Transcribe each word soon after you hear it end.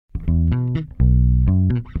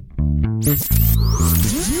You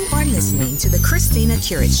are listening to the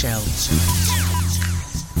ChristinaCurates Show.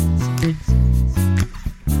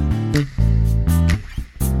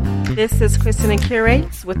 This is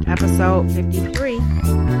ChristinaCurates with episode 53.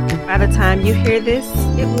 By the time you hear this,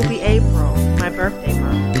 it will be April, my birthday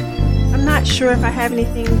month. I'm not sure if I have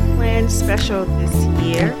anything planned special this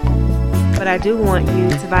year, but I do want you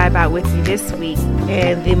to vibe out with me this week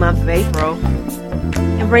and the month of April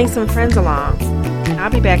and bring some friends along.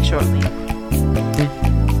 I'll be back shortly.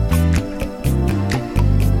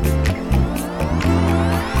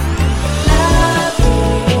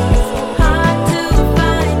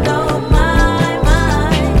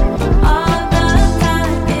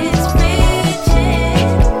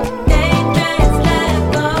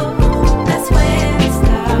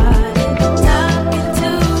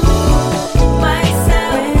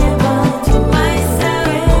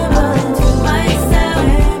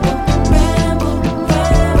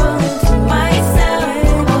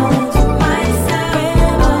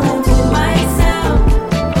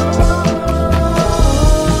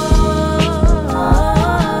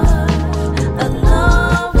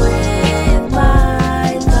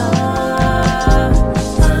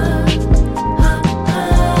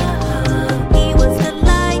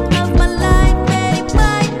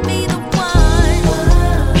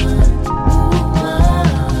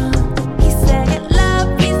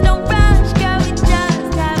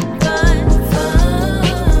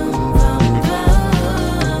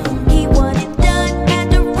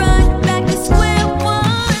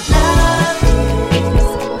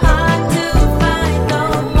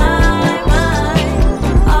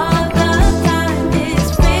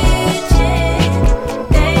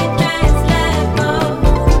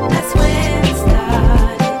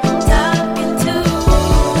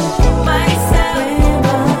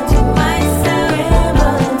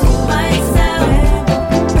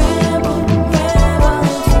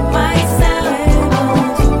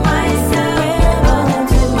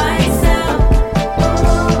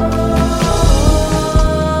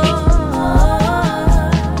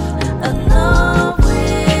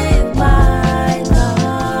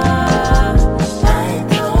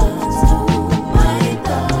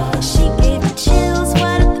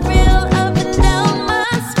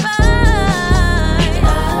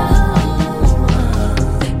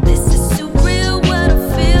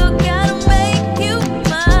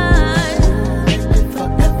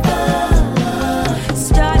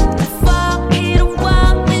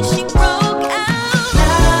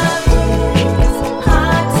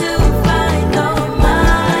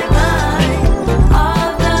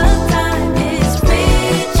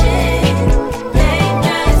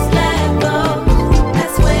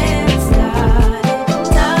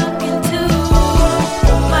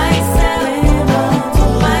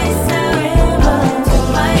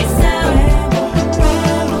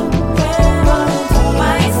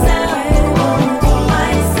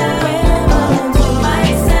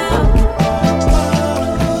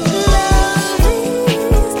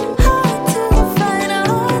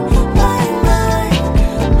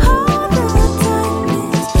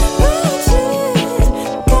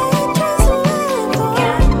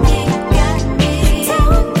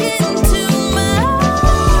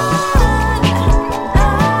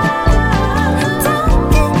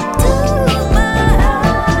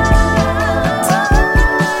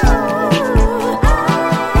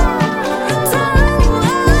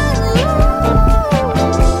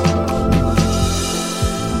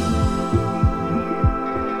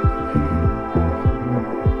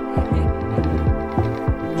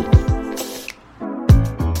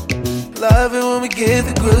 Love it when we get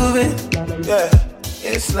the grooving. Yeah,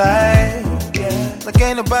 it's like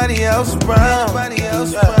ain't nobody else around.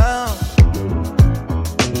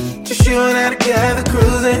 Just you and I together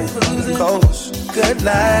cruising. Coast, good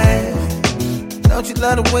life. Don't you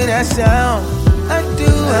love the way that sound? I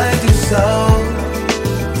do so.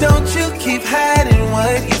 Don't you keep hiding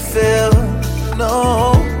what you feel.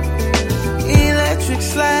 No, electric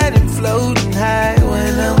sliding, floating high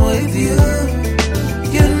when I'm with you.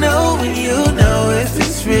 You know when you know if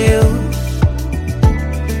it's real.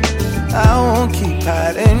 I won't keep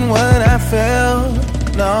hiding what I feel.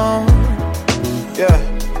 No, yeah,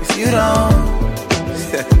 if you don't.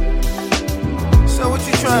 So what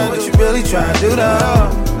you trying to do? What you really trying to do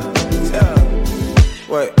though? Yeah.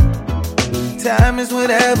 Wait. Time is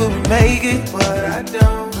whatever we make it, but I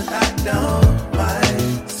don't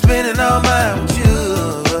mind spending all mine with you.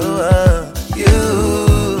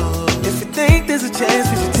 If you think there's a chance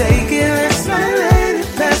we should take it, let's not let it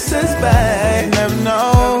pass us by. You never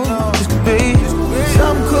know, this could be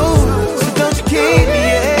something cool. So don't you keep me,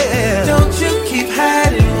 yeah. Don't you keep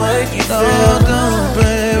hiding what you feel. Don't,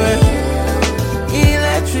 baby.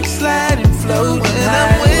 Electric sliding, floating when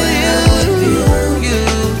I'm with you.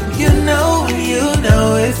 You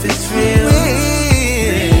know if it's real.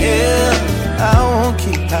 I won't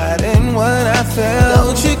keep hiding what I feel.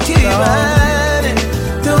 Don't you keep hiding.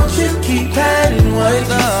 Don't you keep hiding what you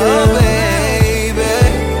feel, baby.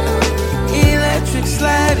 Electric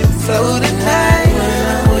sliding, floating high when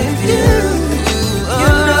I'm with you.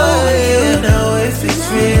 You know if it's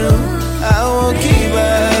real. I won't keep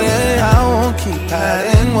hiding. I won't keep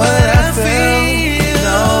hiding what I feel.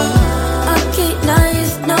 No. I keep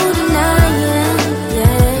lying, no denying.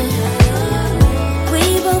 Yeah. We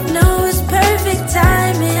both know it's perfect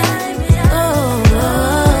timing.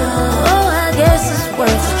 I guess it's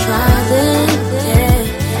worth a try then. Yeah.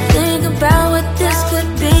 Think about what this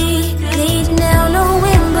could be. Need now, no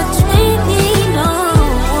in between. No.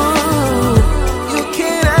 You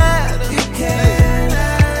can't hide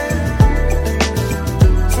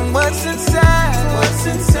from what's inside.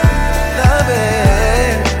 Love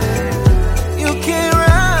it. You can't run.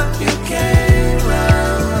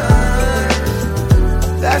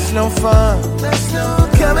 That's no fun.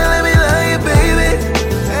 Come and let me love you, baby.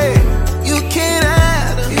 Hey, you can't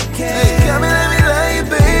hide. Hey, come and let me love you,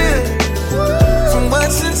 baby. From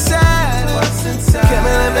what's inside. Come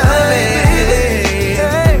and let me love you, baby.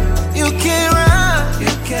 Hey, you can't run.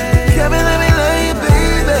 Come and let me love you,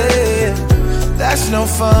 baby. That's no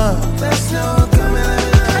fun.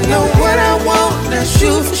 I know what I want, that's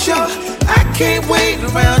you for sure. I can't wait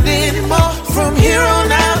around anymore. From here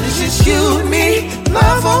on out, it's just you and me.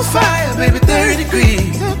 Love on fire, baby, 30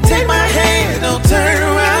 degrees. Take my hand, don't turn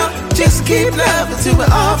around. Just keep loving till we're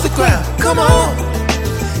off the ground. Come on,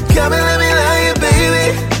 come and let me love you,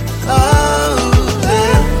 baby. Oh,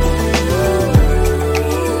 yeah.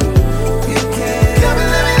 You can. Come and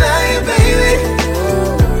let me love you, baby.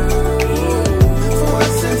 For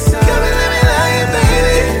what's inside. Come and let me love you,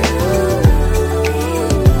 baby.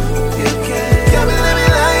 You can. Come and let me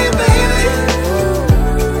love you, baby.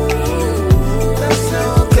 Let's go.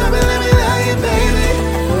 Come and let me love you, baby.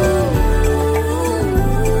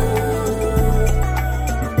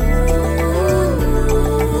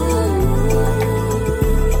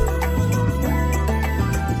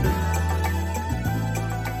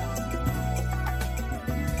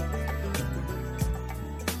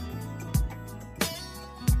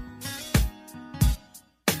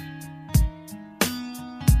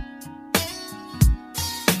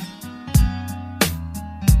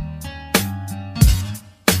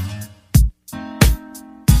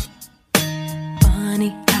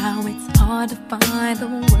 Funny how it's hard to find the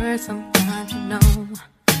words sometimes, you know.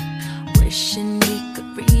 Wishing we could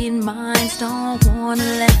read minds, don't wanna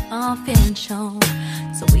let our feelings show.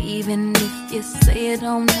 So even if you say you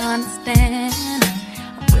don't understand,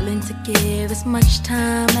 I'm willing to give as much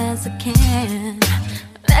time as I can.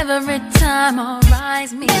 Every time our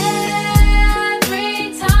eyes meet,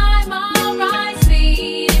 every time our eyes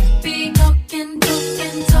meet, it be talking to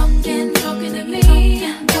me, talking to me.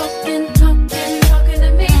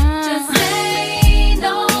 Just say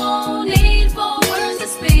no need for words to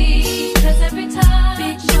speak, 'cause every time be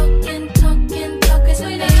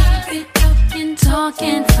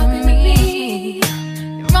talking to me.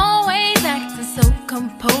 You're always acting so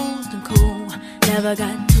composed and cool. Never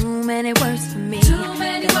got too many words for me.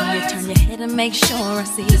 Then you turn your head and make sure I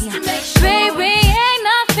see. Baby, ain't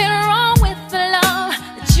nothing wrong with the love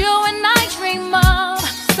that you and I dream of.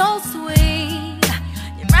 So sweet.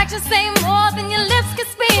 Your actions say more than your lips can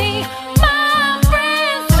speak. My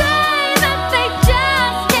friends say that they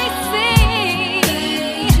just can't see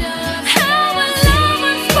how a love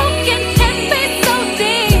unspoken can be so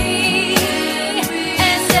deep.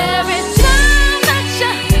 And every time that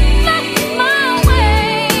you look my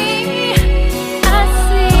way, I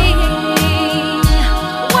see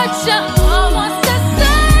what you want to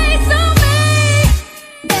say to me.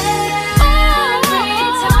 Every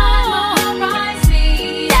time our eyes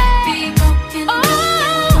meet, be broken,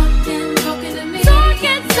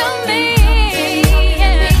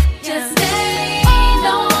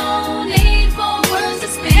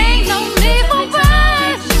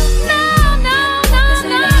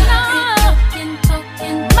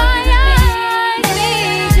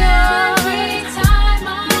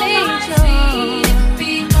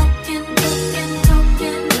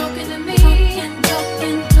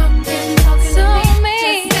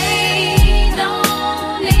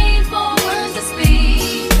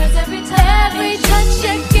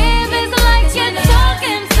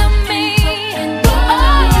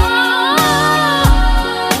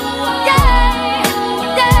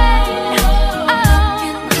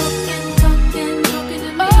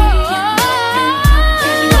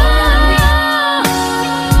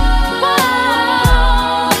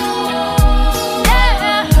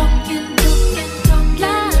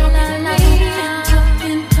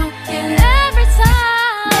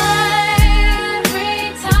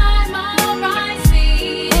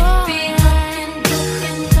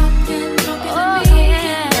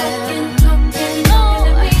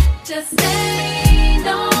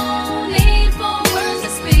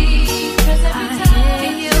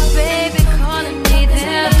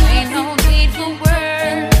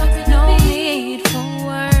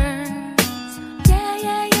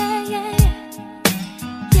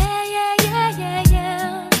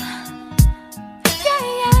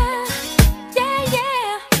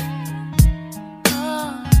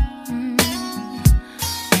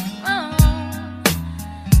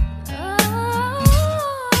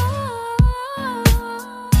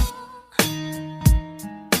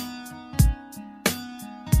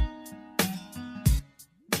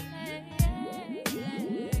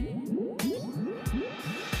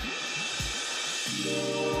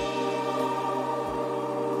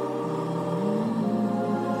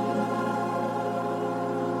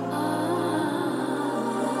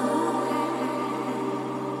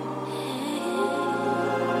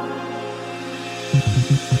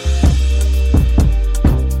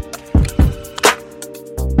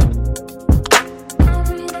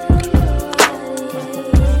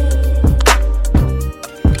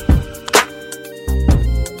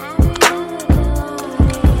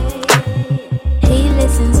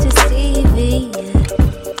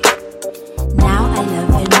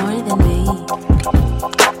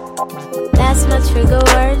 trigger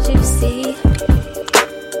words you see.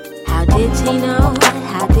 How did he know?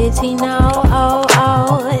 How did he know? Oh,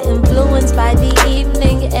 oh, influenced by the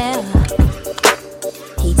evening air.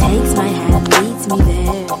 He takes my hand, leads me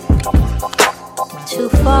there. To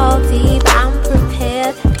fall deep, I'm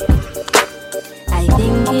prepared. I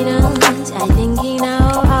think he knows, I think he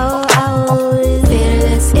knows. Oh, oh,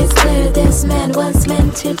 fearless, it's clear this man was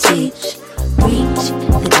meant to teach. Reach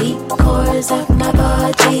the deep cores of my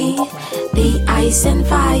body. The ice and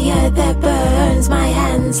fire that burns my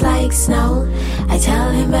hands like snow. I tell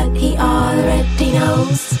him but he already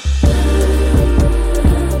knows.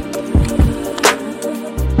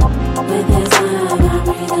 With his love I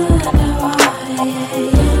breathe underwater.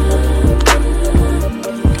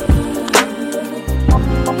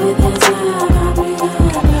 With his love I breathe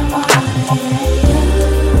underwater.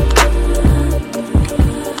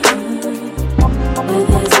 With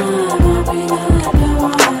his love I breathe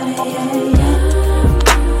underwater.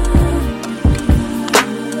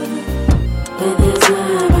 With his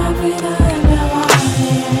love I breathe underwater.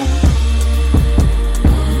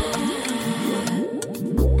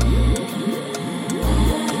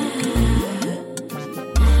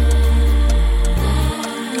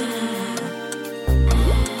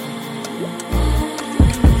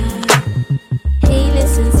 He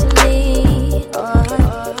listens to me,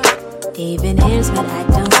 even hears what I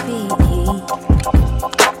don't speak.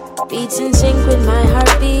 Beats in sync with my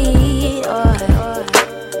heartbeat.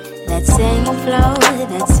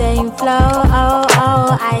 That same flow. Oh,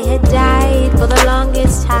 oh, I had died for the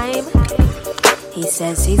longest time. He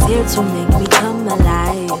says he's here to make me come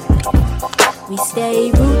alive. We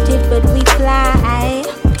stay rooted, but we fly.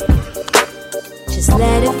 Just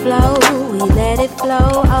let it flow, we let it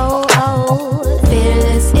flow. Oh, oh,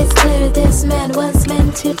 fearless, it's clear this man was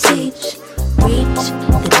meant to teach. Reach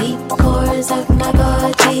the deep cores of my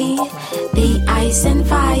body. The ice and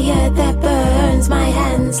fire that burns my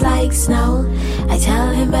hands like snow. I tell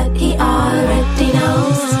him but he already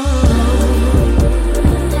knows.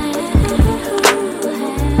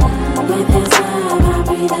 With his love I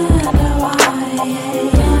breathe underwater.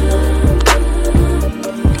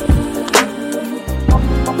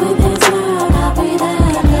 With his love I breathe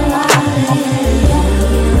underwater.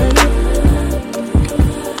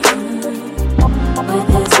 With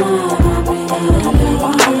his love I breathe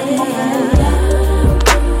underwater.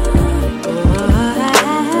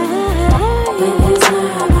 With his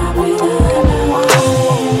love I breathe underwater.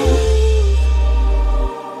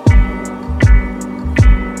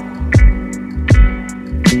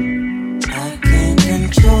 I can't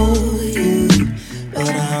control you, but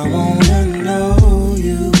I wanna know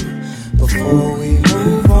you before we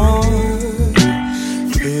move on.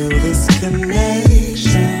 Feel this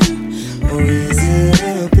connection, or is it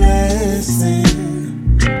a blessing?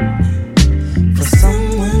 For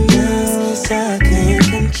someone else, I can't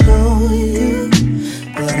control you,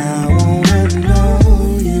 but I wanna know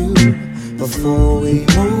you before we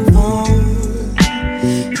move on.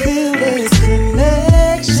 Feel this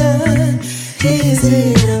connection, is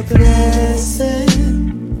it a blessing?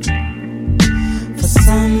 For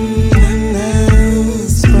someone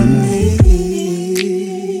else, for me.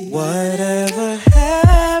 Whatever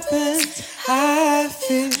happens, I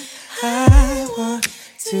feel I want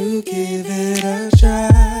to give it a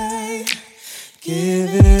try.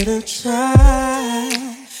 Give it a try.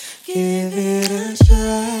 Give it a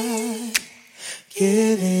try.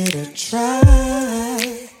 Give it a try.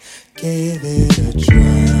 Give it a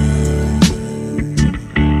try.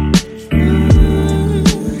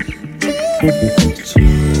 Give it a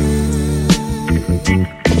try.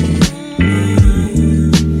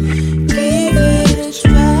 Give it a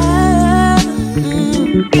try.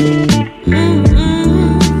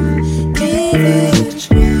 Give it a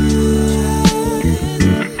try.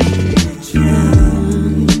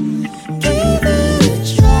 Give it a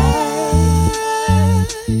try.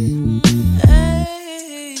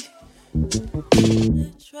 Hey.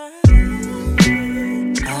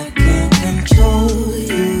 I can't control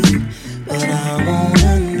you, but I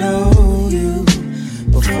wanna know you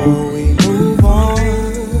before we move on.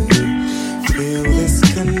 Feel this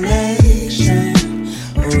connection,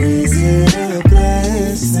 or is it a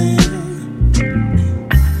blessing?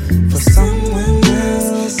 For someone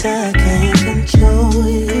else, I can't control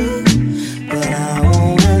you, but I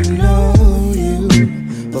wanna know you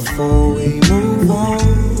before we move on.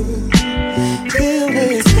 Feel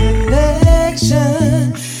this connection.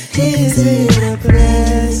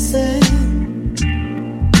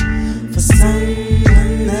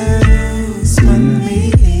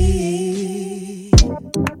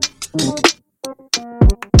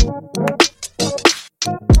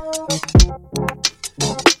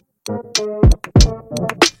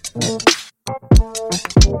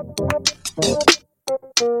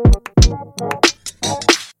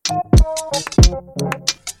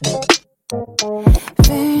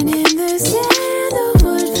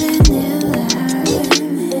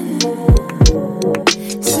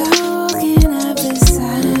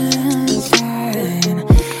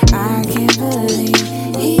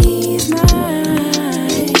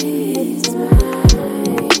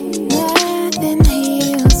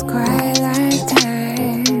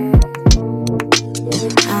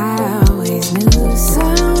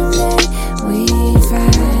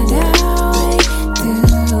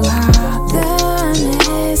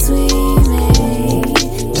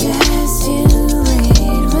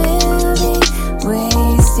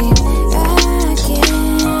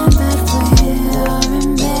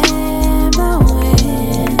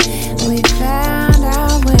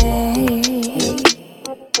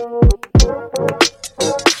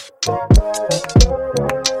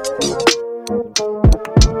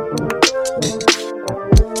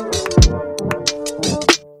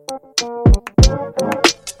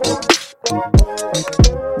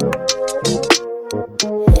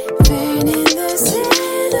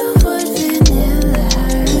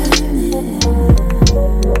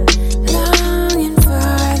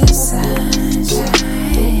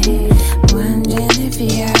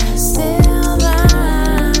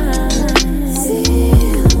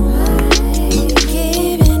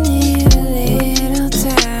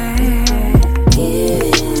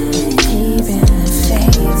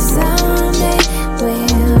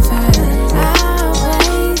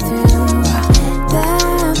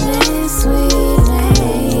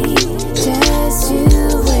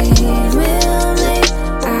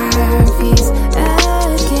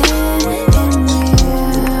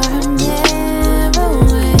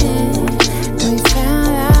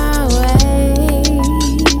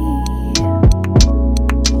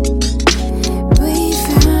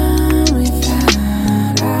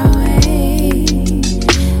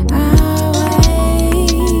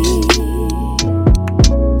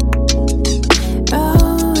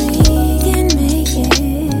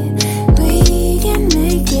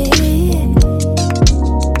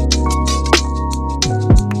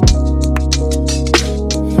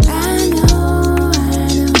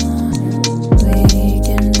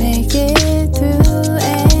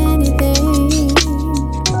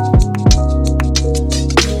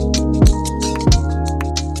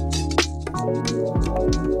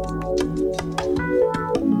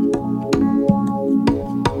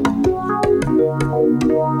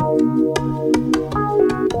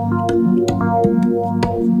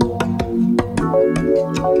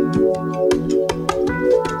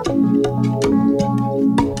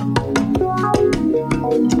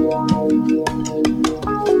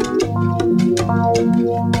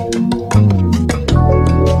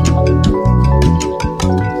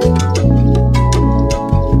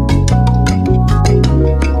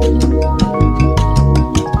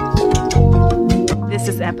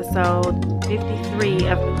 episode 53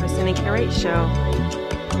 of the ChristinaCurates Show.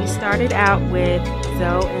 We started out with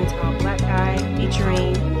Zoe and Tall Black Guy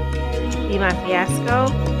featuring Be My Fiasco.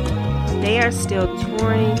 They are still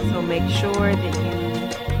touring, so make sure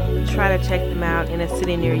that you try to check them out in a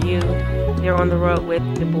city near you. They're on the road with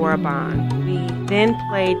Deborah Bond. We then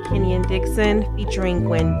played Kenyon Dixon featuring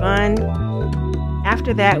Gwen Bunn.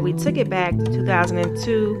 After that, we took it back to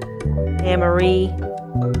 2002, Anne-Marie.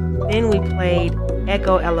 Then we played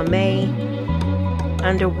Echo LMA,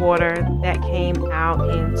 Underwater, that came out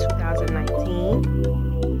in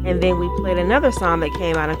 2019. And then we played another song that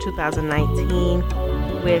came out in 2019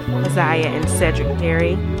 with Keziah and Cedric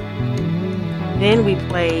Perry. Then we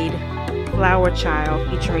played Flower Child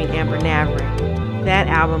featuring Amber Navrin. That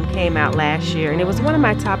album came out last year, and it was one of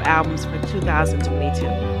my top albums for 2022.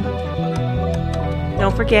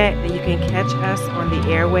 Don't forget that you can catch us on the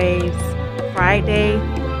airwaves Friday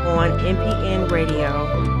on MPN Radio,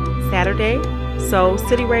 Saturday, Soul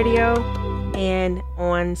City Radio, and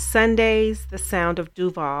on Sundays, The Sound of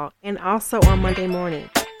Duval, and also on Monday morning.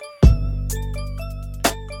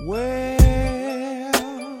 Well,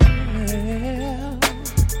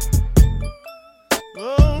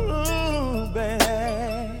 oh, babe.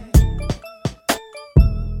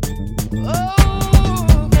 Oh,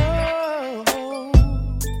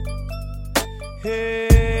 hey.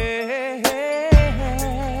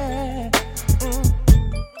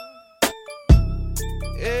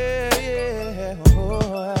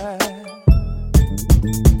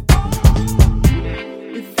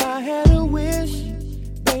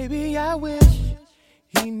 I wish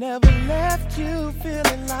he never left you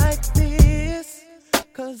feeling like this,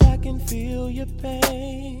 'cause I can feel your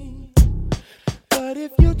pain. But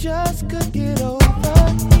if you just could get over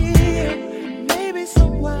here, maybe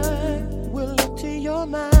someone will look to your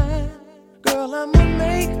mind. Girl, I'ma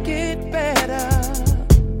make it better.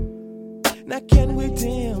 Now can we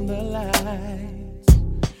dim the lights?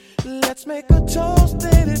 Let's make a toast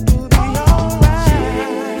that it will be alright.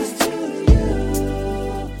 Cheers to you.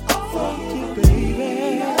 Fuck you, baby.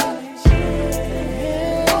 Yeah.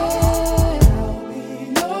 I'll be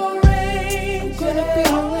your angel. I'm gonna be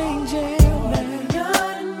your angel.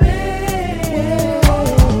 Young man.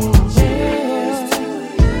 Cheers to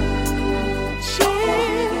you.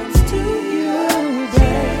 Cheers to you,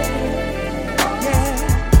 baby. Yeah.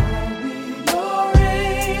 I'll be your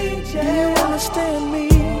angel. You understand me?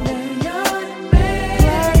 Young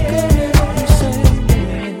man. You say,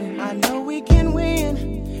 I know we can win.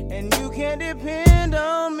 And you can depend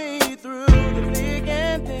on me through the thick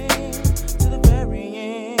and thin to the very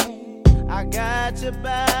end. I got your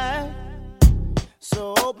back,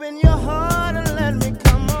 so open your heart and let me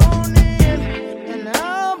come on in. And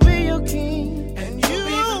I'll be your king, and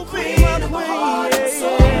you be my queen. So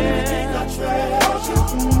everything I treasure.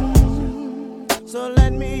 So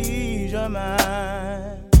let me ease your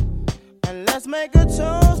mind, and let's make a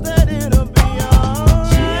toast that it'll be alright.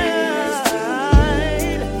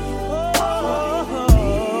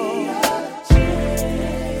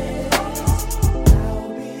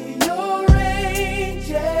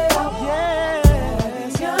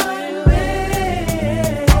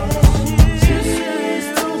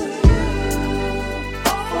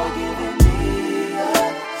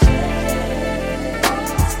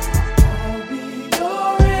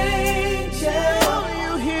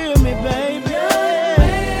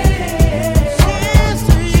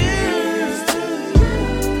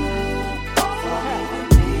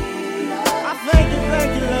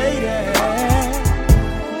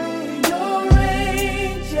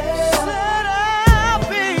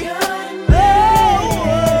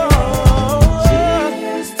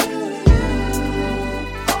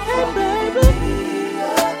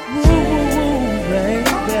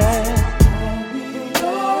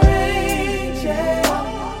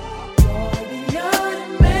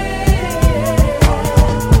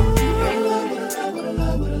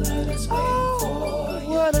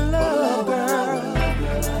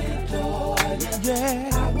 yeah.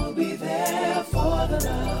 I will be there for the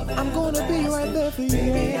love. I'm gonna be right there for you.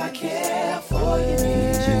 Baby, I care for you.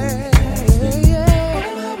 Need you. What a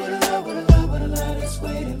love, what a love, what a love, what a love that's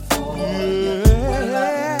waiting for you. Good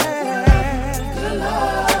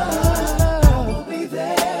love. I will be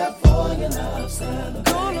there for your love celebration.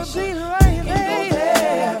 Gonna be right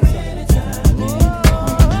there anytime.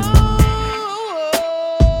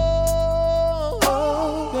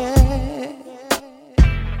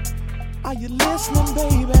 Are you listening,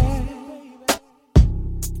 baby?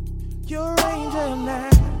 You're an angel now.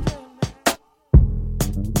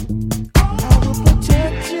 I will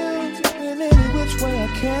protect you in any which way I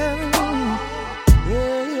can.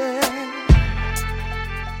 Yeah, yeah.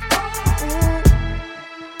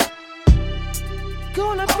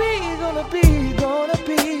 Gonna be.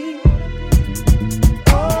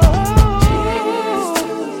 Oh, cheers to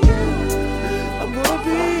you. I'm gonna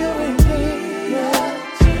be your angel. Yeah.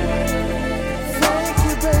 Thank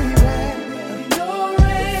you, baby.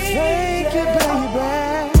 Thank you, baby.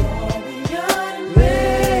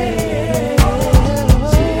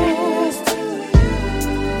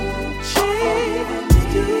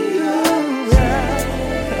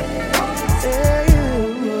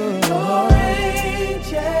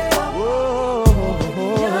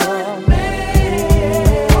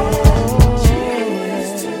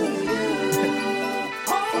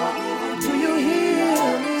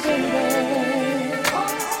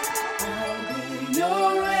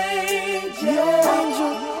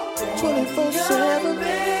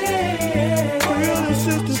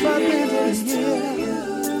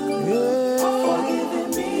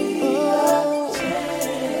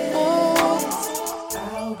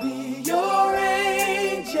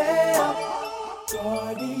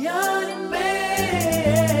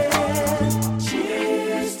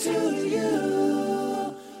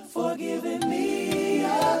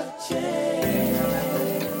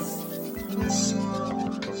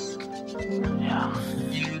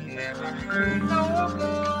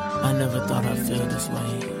 I never thought I'd feel this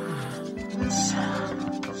way.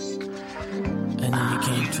 And then you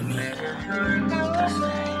came to me.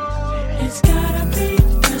 It's gotta be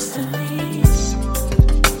destiny.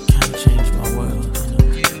 Kinda changed my world,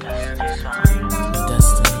 you know.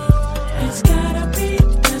 Destiny. It's gotta be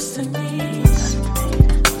destiny.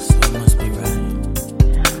 So it must be right.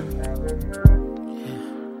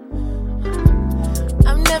 Yeah.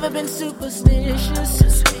 I've never been superstitious.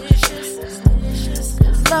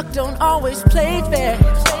 Luck don't always play fair.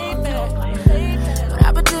 But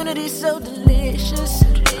opportunity's so delicious,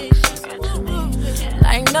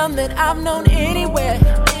 like none that I've known anywhere.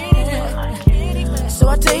 So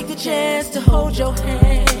I take the chance to hold your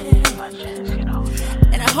hand,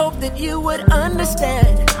 and I hope that you would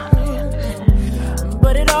understand.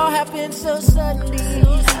 But it all happened so suddenly,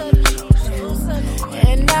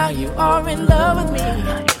 and now you are in love with me.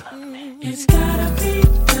 It's gotta be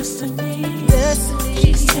destiny. Destiny.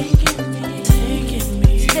 She's taking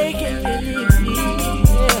me.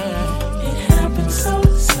 Yeah. It happened so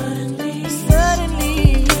suddenly.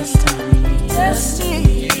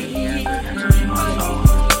 Destiny.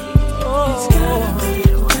 Oh. It's gotta be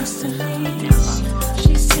destiny.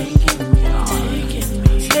 She's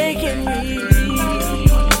taking me.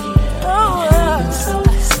 Oh. So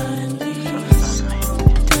suddenly.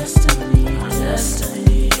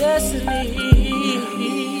 Destiny.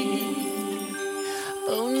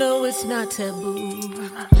 Oh no, it's not taboo.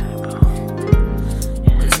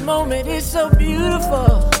 This moment is so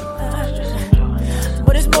beautiful,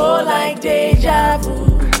 but it's more like deja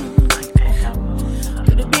vu.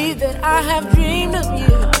 Could it be that I have dreamed of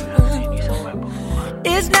you?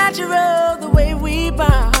 It's natural the way we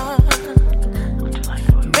bond,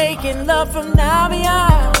 making love from now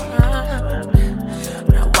beyond.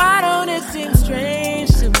 Now why don't it seem strange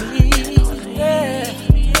to me? Yeah.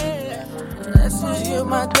 You're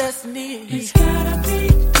my destiny. It's gotta be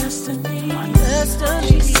destiny.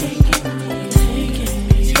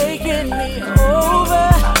 She's taking me over.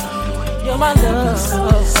 You're my love.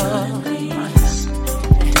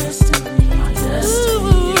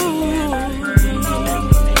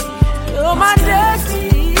 You're my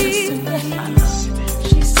destiny.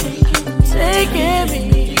 She's taking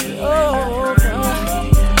me over,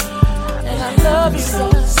 and I love you so.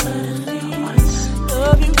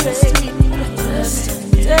 Love you, baby.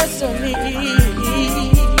 Destiny.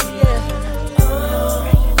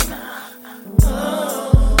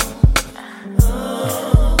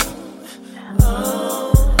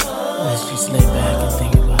 Let's just lay back and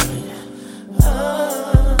think about it.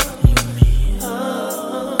 You and me,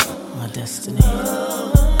 my destiny.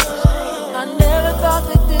 I never thought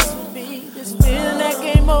that this would be this feeling that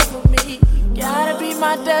came over me. God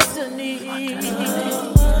my destiny. I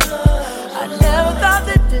never thought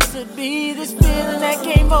that this would be this feeling that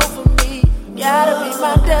came over me. Gotta be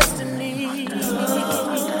my destiny. It's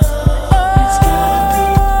gotta be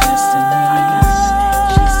destiny.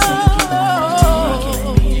 She's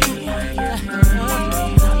taking me.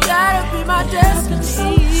 Gotta be my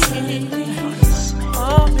destiny.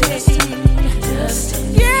 Oh, baby.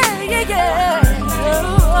 Yeah, yeah, yeah.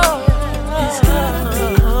 It's gotta be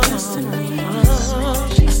destiny.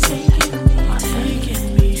 She's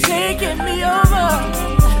taking me over.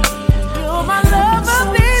 You're my lover,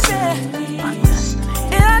 baby.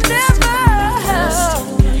 And I never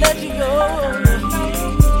let you go.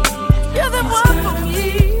 You're the one for me.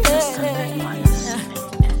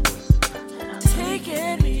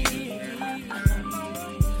 Taking me.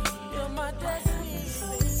 You're my destiny.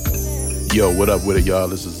 Yo, what up with it, y'all?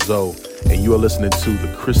 This is Zoe, and you are listening to the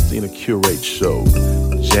ChristinaCurates Show,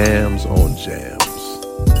 Jams on Jams.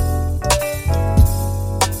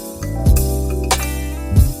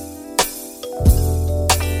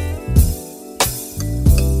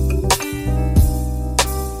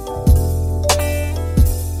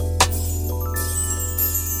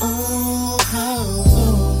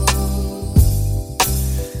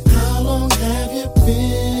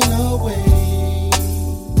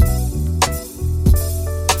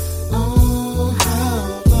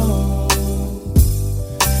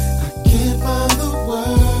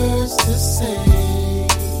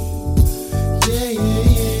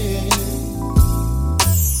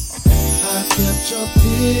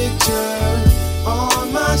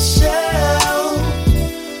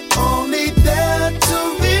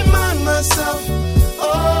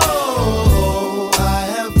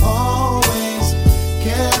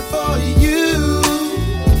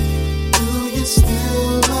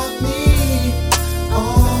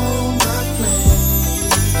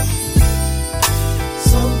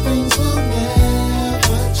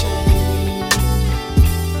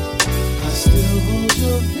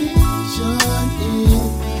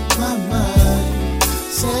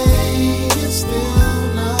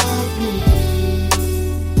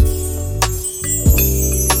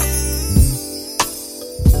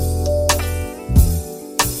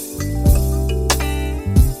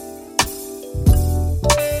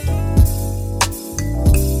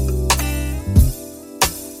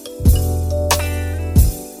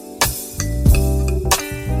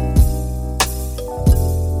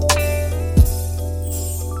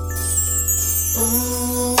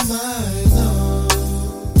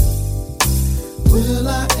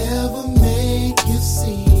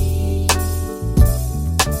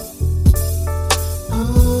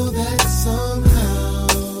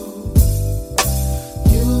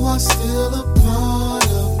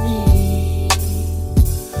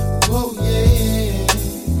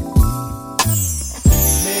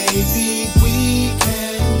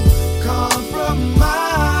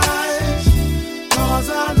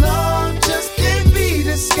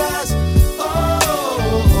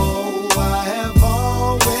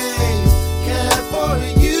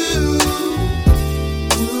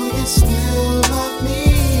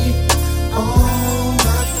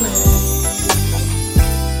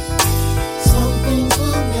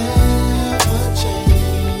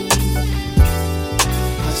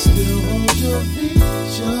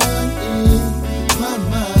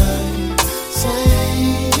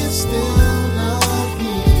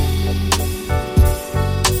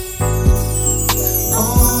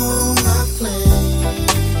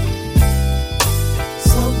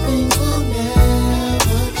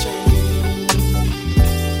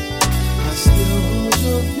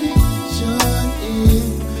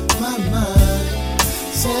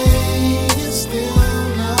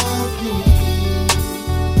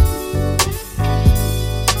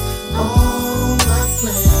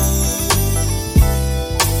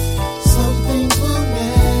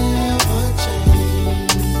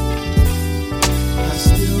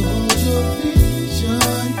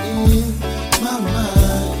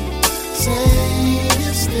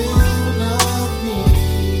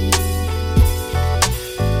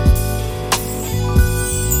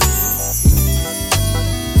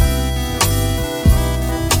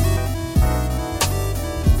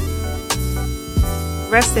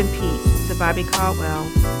 Rest in peace to Bobby Caldwell.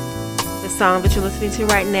 The song that you're listening to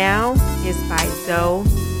right now is by Zoe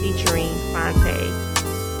featuring Fonte.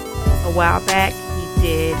 A while back, he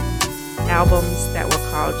did albums that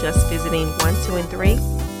were called Just Visiting 1, 2, and 3.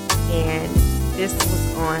 And this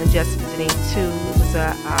was on Just Visiting 2. It was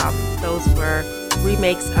those were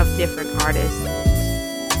remakes of different artists.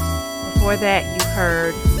 Before that, you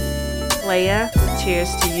heard Playa with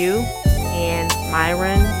Cheers to You and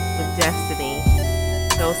Myron with Destiny.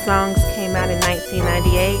 Those songs came out in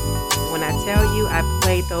 1998. When I tell you, I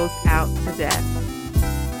played those out to death.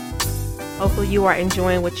 Hopefully you are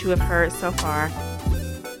enjoying what you have heard so far.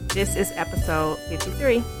 This is episode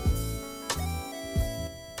 53.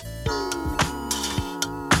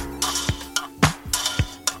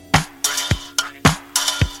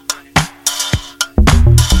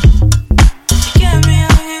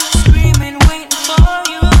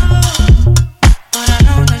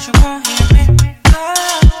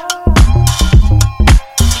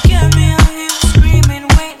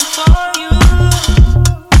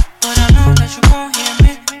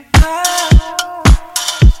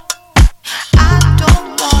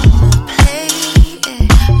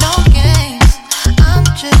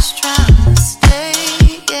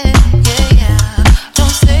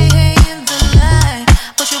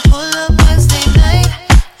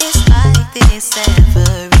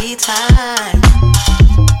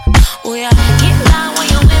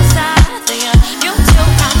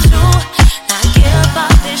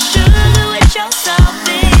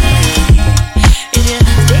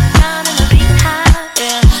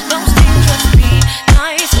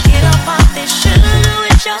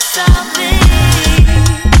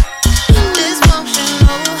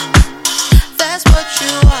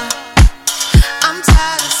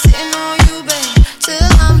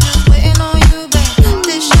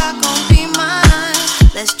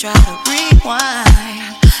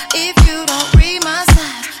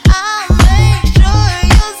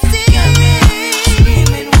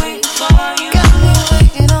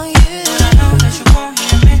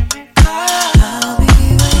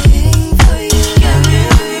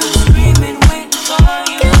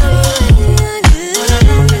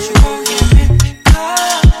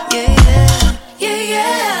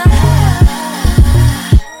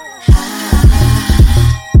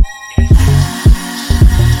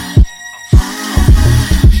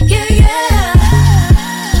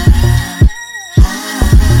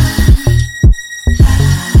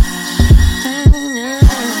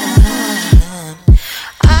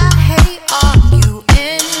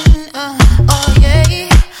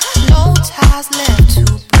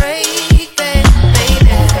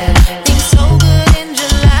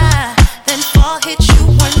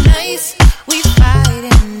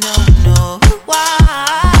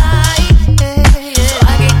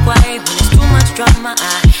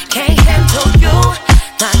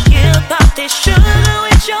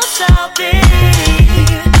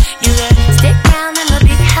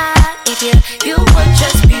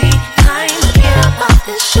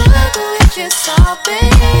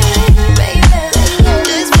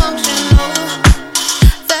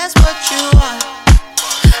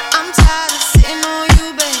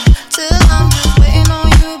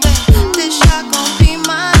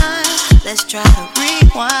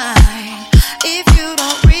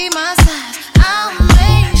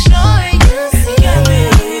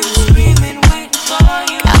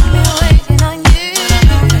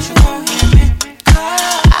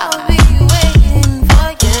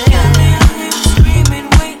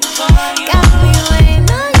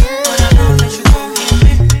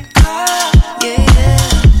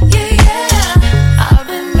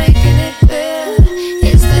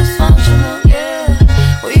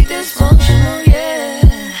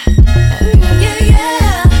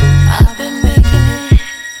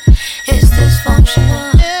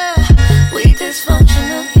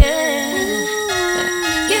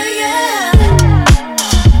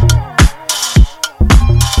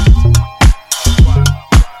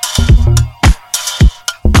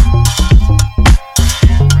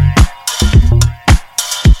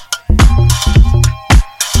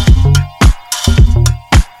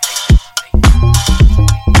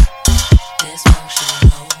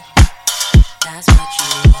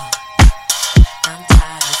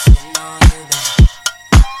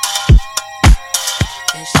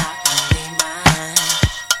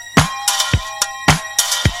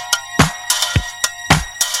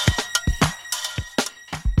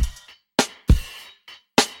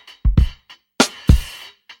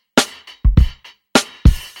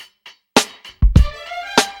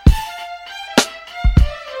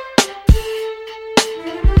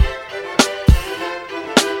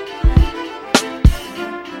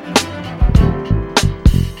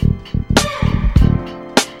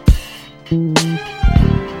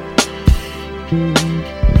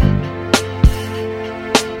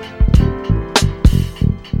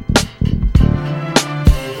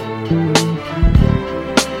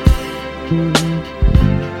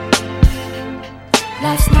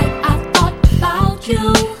 Last night I thought about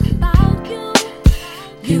you,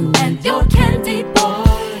 you and your candy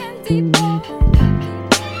boy.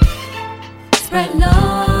 spread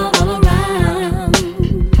love all around.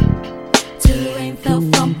 Till the rain fell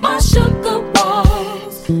from my sugar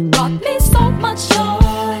balls, brought me so much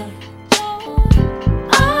joy.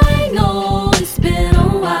 I know it's been a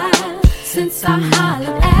while since I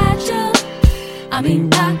hollered at you. I mean,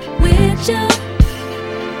 not with you,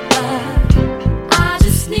 but I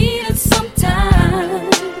just needed some time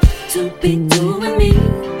to be doing me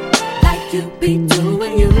like you be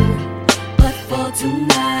doing you. But for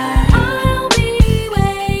tonight, I'll be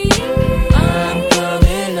waiting. I'm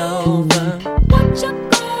coming over. What you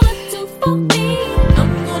gonna do for me?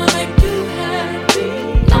 I'm gonna make you happy.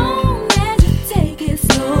 Long as you take it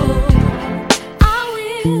slow, I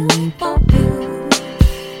will for you.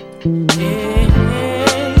 Yeah.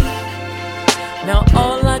 Now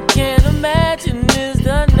all I can imagine is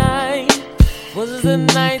the night was the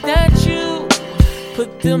night that you put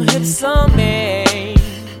them hips on me.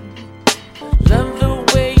 Love the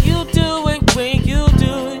way you do it when you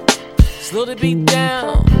do it. Slow the beat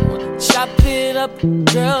down, chop it up,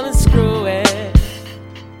 girl, and screw it.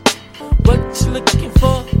 What you looking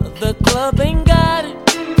for? The club ain't got it.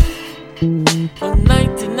 For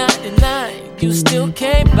 1999, you still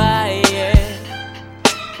can't buy it.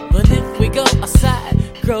 But if we go outside,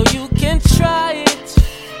 girl, you can try it.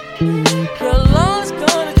 Girl, all it's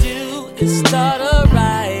gonna do is start a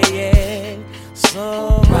riot.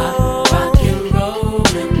 So Rock and roll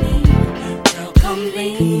with me, girl, come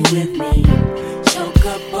lean with me. Choke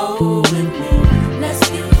up bowl with me, let's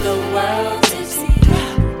view the world tipsy.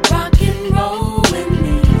 Rock and roll with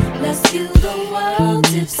me, let's view the world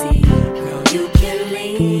tipsy. Girl, you can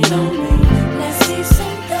lean on me, let's see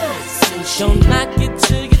some good sushi. don't knock it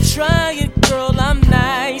till you try it, girl, I'm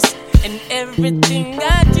nice. And everything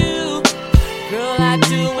I do, girl, I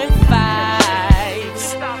do in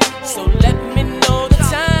fives. So let me know the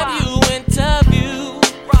time you interview.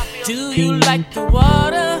 Do you like the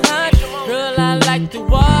water hot? Girl, I like the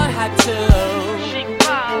water hot too.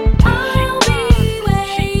 I'll be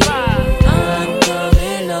waiting. I'm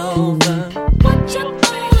coming over. What you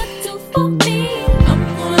gonna do for me? I'm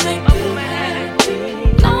gonna make you happy.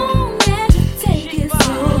 Long as you take it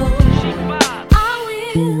slow, I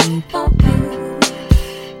will for you.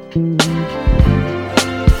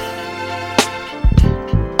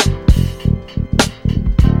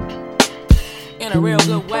 In a real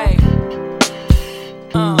good way.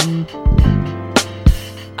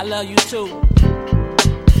 I love you too.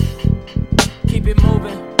 Keep it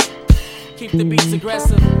moving. Keep the beats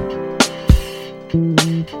aggressive.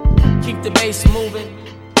 Keep the bass moving.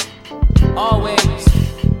 Always.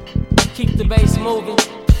 Keep the bass moving.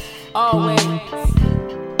 Always.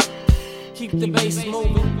 Keep the bass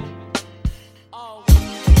moving.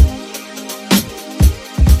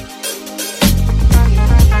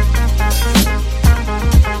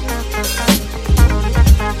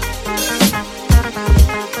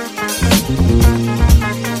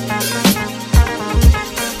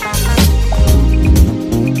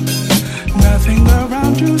 Nothing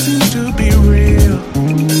around you seems to be real.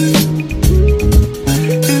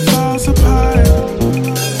 It falls apart.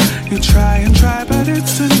 You try and try, but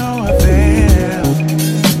it's to no avail.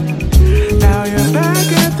 Now you're back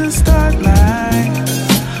at the start line.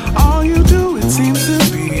 All you do, it seems to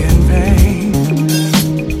be in vain.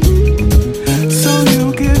 So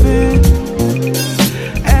you give in.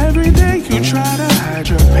 Every day you try to hide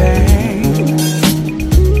your pain.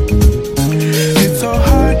 It's so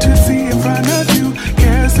hard to see in front of you.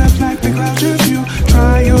 Cares up like the clouds your view.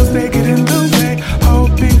 Trials, they get in the way.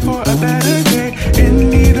 Hoping for a better day. In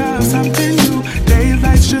need of something new.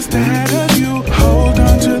 Daylight's just ahead of you. Hold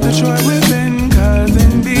on to the joy within. Cause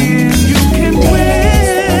in the end you can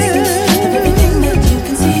win. Everything that you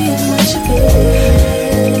can see is what you feel.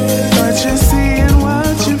 What you see and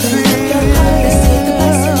what you feel. Your heart is taken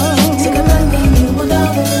by sin. Take a look and you will know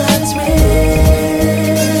that love is real.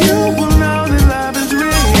 You will know that love is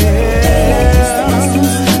real.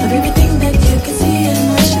 Of everything that you can see and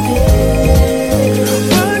what you feel.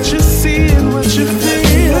 What you see and what you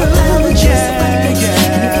feel. Yeah, yeah.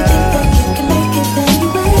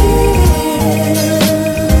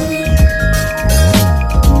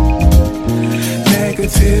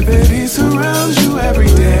 Negativity surrounds you every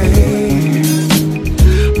day,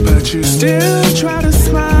 but you still try to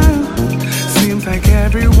smile. Seems like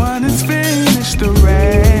everyone has finished the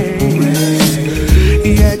race,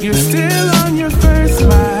 yet you're still on your first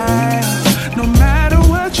smile. No matter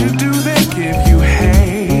what you do, they give you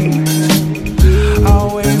hate,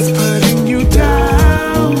 always putting you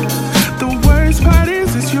down. The worst part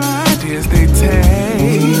is it's your ideas they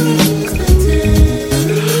take,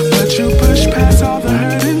 but you push past all the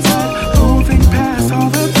hurt inside, moving past all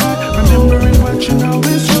the pride, remembering what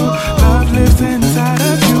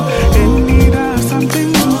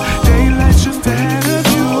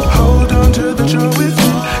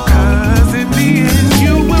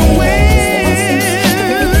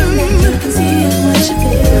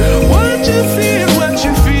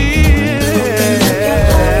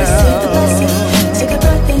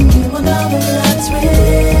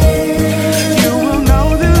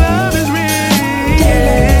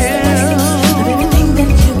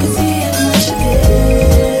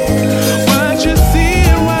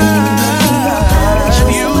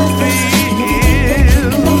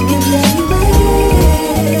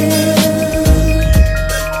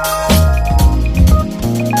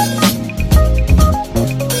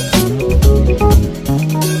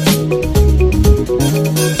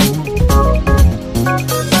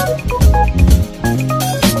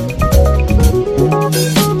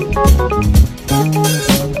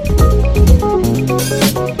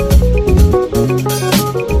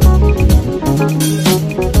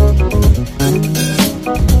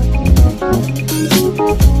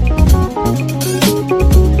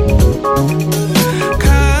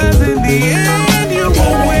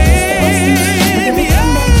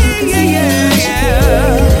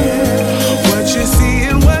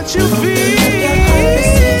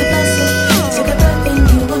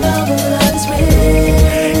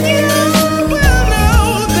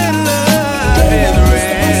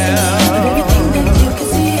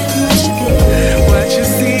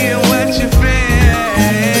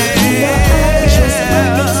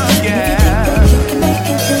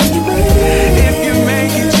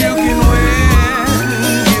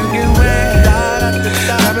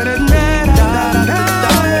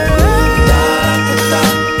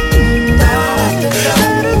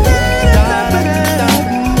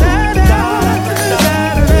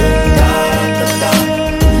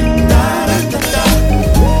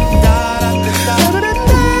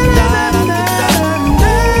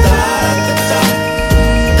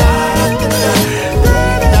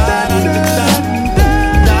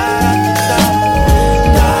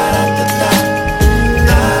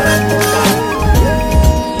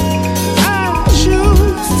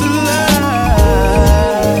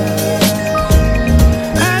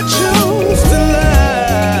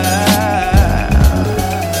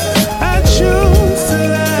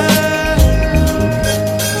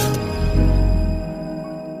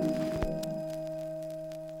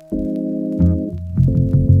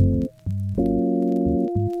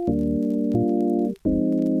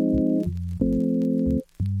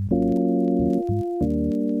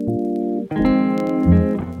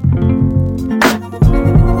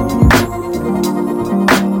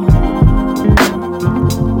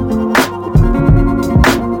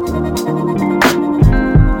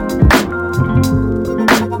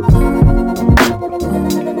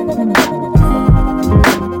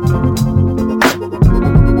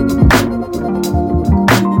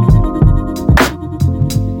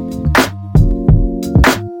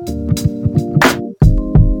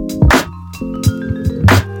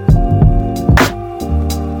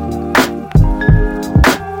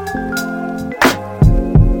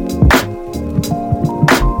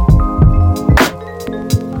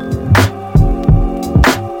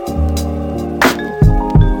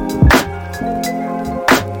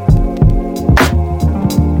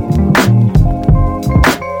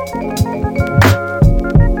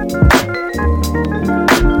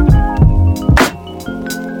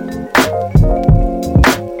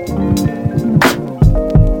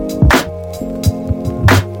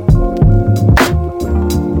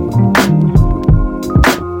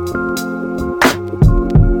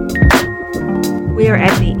We are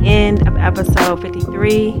at the end of episode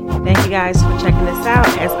 53. Thank you guys for checking this out.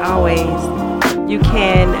 As always, you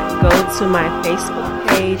can go to my Facebook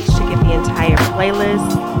page to get the entire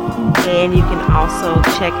playlist, and you can also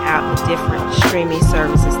check out the different streaming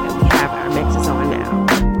services that we have our mixes on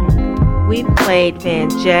now. We played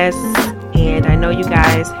Van Jess, and I know you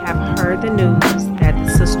guys have heard the news that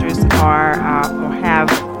the sisters are or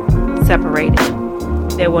have separated.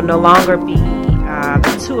 There will no longer be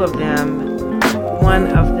the two of them. One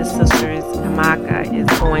of the sisters, Amaka, is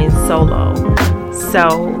going solo.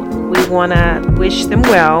 So we want to wish them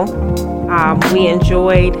well. We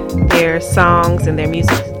enjoyed their songs and their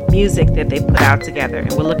music that they put out together,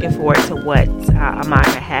 and we're looking forward to what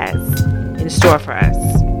Amaka has in store for us.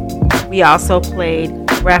 We also played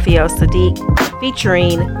Raphael Sadiq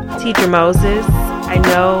featuring Teacher Moses. I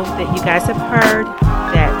know that you guys have heard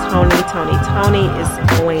that Tony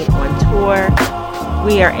is going on tour.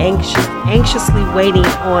 We are anxiously waiting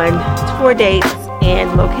on tour dates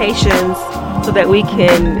and locations so that we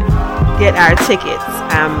can get our tickets.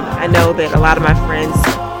 I know that a lot of my friends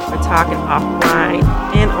are talking offline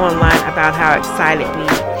and online about how excited we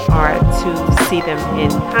are to see them in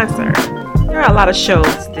concert. There are a lot of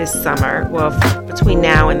shows this summer, well, between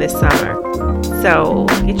now and this summer. So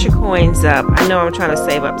get your coins up. I know I'm trying to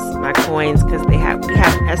save up my coins because we have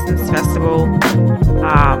Essence Festival.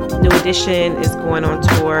 New Edition is going on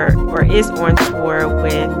tour, or is on tour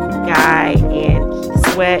with Guy and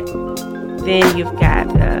Keith Sweat. Then you've got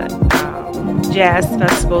the jazz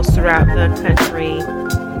festivals throughout the country,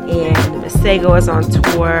 and Masego is on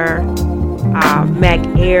tour. Mac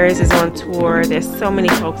Ayers is on tour. There's so many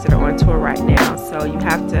folks that are on tour right now, so you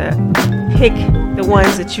have to pick the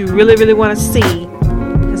ones that you really, really want to see,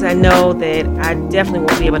 because I know that I definitely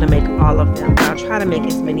won't be able to make all of them, but I'll try to make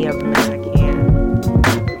as many of them as I can.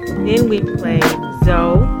 Then we played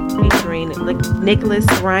Zoe featuring Nicholas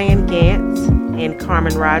Ryan Gantz and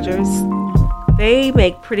Carmen Rogers. They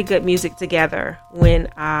make pretty good music together when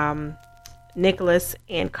Nicholas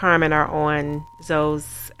and Carmen are on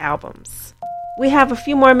Zoe's albums. We have a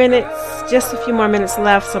few more minutes, just a few more minutes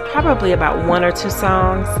left, so probably about one or two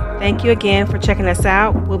songs. Thank you again for checking us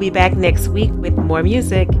out. We'll be back next week with more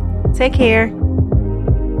music. Take care.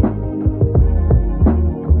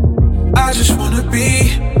 I just wanna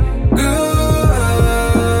be good,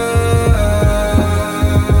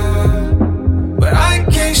 but I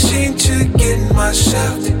can't seem to get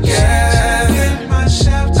myself together.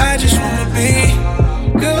 I just wanna be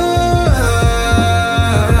good.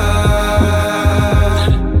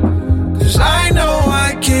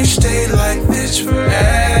 Stay like this forever.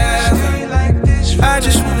 I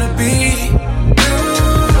just wanna be you.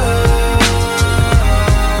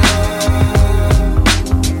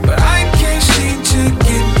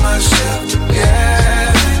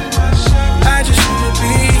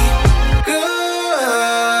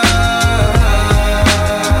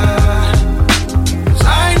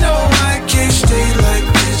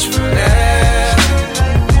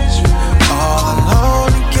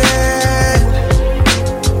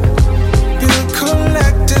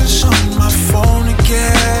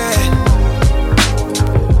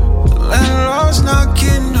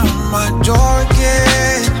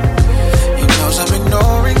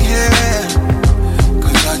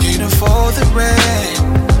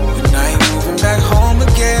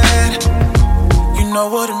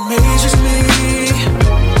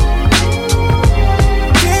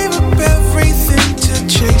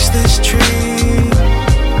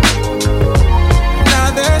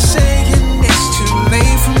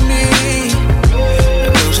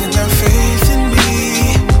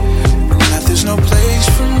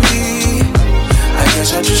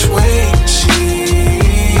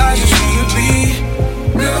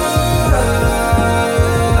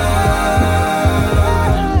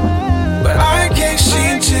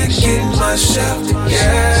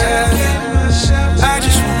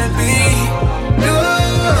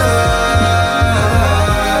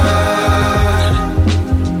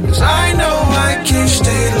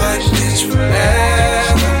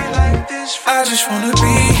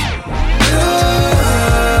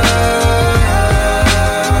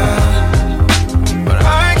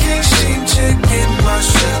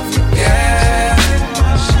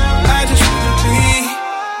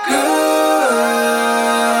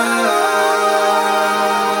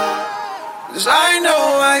 'Cause I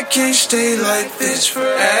know I can't stay like this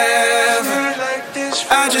forever.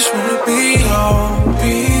 I just wanna be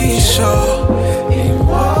so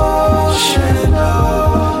emotional.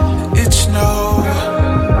 It's no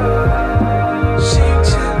seem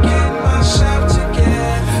to get myself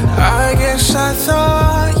together. I guess I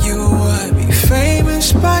thought you would be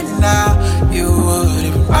famous by now. You would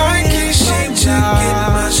have. I can't seem to get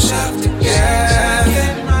myself together.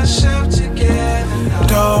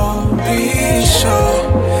 Don't be so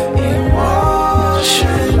emotional.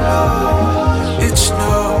 It's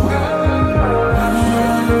no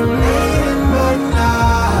but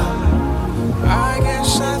now. I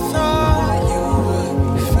guess I thought you would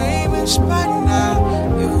be famous by now.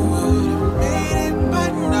 You would have made it by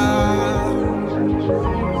now.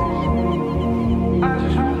 I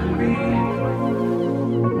just wanna be.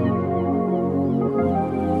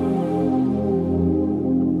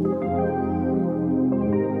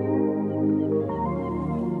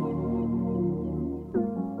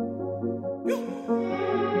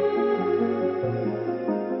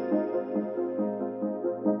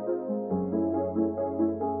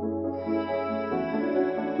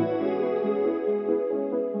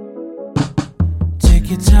 Take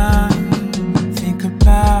your time, think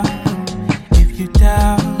about if you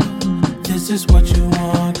doubt this is what you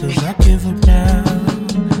want, 'cause I give up now.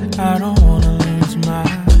 I don't wanna lose my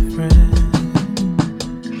friend.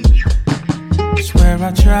 Swear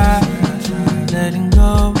I tried letting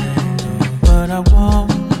go, but I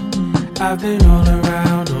won't. I've been all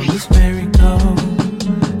around on this merry-go,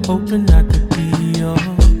 hoping I could be your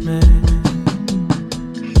man.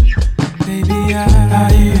 Baby, I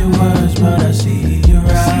hear your words, but I see your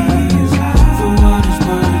eyes. For what it's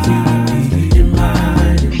worth, you would be in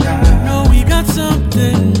mine. And I know we got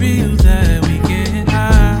something real that we can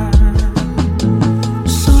hide.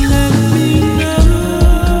 So let me know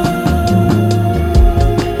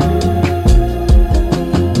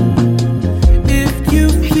if you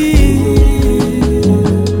feel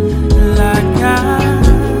like I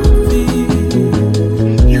feel.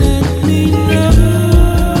 Let me know.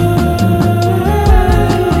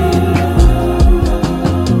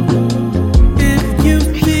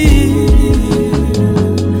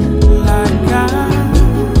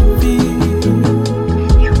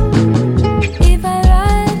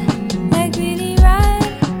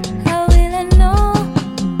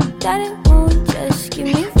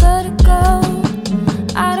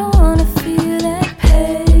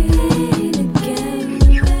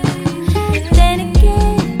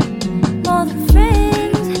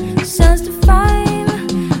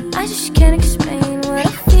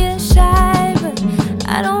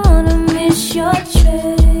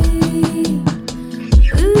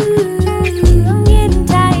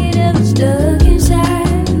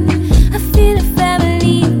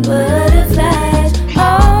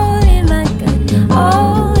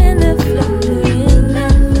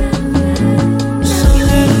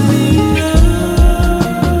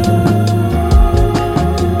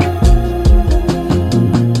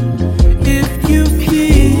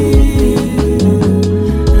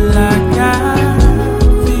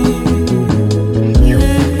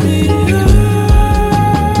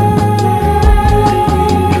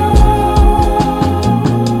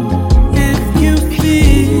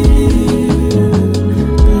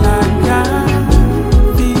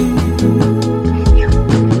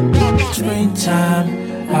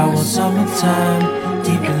 Summertime,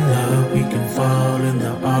 deep in love, we can fall in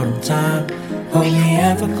the autumn time. Hold me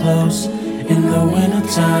ever close in the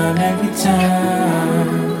wintertime, every time.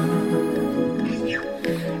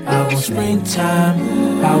 I want springtime,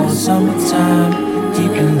 I want summertime,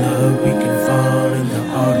 deep in love, we can fall in the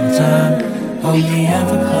autumn time. Hold me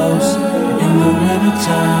ever close in the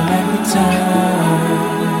wintertime, every time.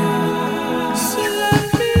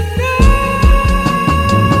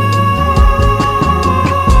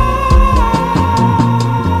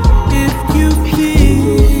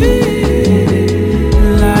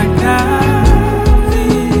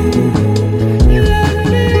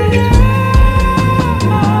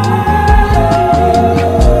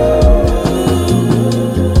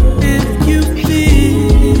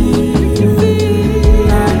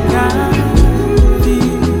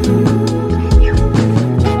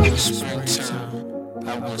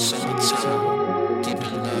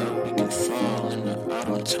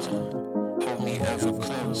 Hold me ever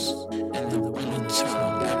close in the